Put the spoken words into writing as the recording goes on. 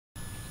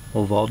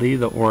Olvalde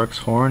The Auroch's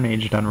Horn,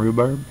 aged on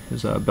rhubarb,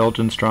 is a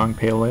Belgian strong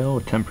pale ale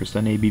with 10%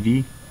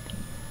 ABV.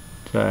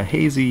 It's a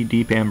hazy,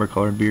 deep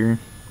amber-colored beer,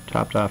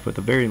 topped off with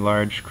a very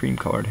large,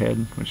 cream-colored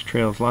head, which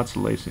trails lots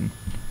of lacing.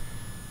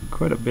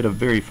 Quite a bit of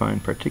very fine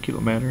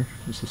particulate matter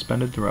is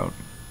suspended throughout.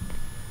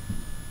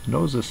 The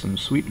nose has some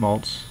sweet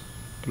malts,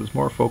 but is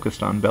more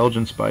focused on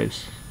Belgian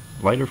spice,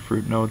 lighter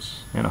fruit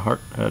notes, and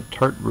a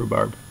tart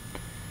rhubarb.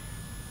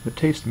 The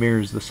taste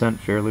mirrors the scent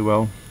fairly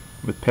well,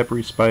 with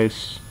peppery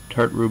spice,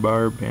 tart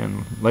rhubarb,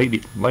 and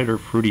lighter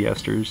fruity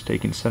esters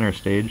taking center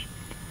stage,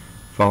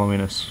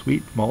 following a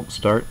sweet malt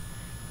start,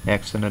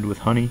 accented with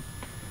honey,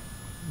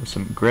 with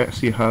some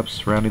grassy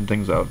hops rounding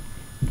things out.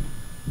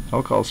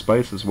 Alcohol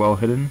spice is well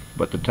hidden,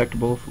 but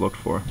detectable if looked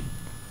for.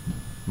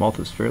 Malt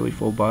is fairly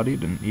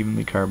full-bodied and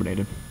evenly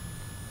carbonated.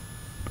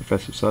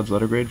 Professor Sudz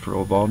letter grade for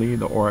Olvalde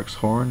The Auroch's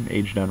Horn,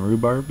 aged on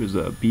rhubarb, is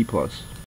a B+.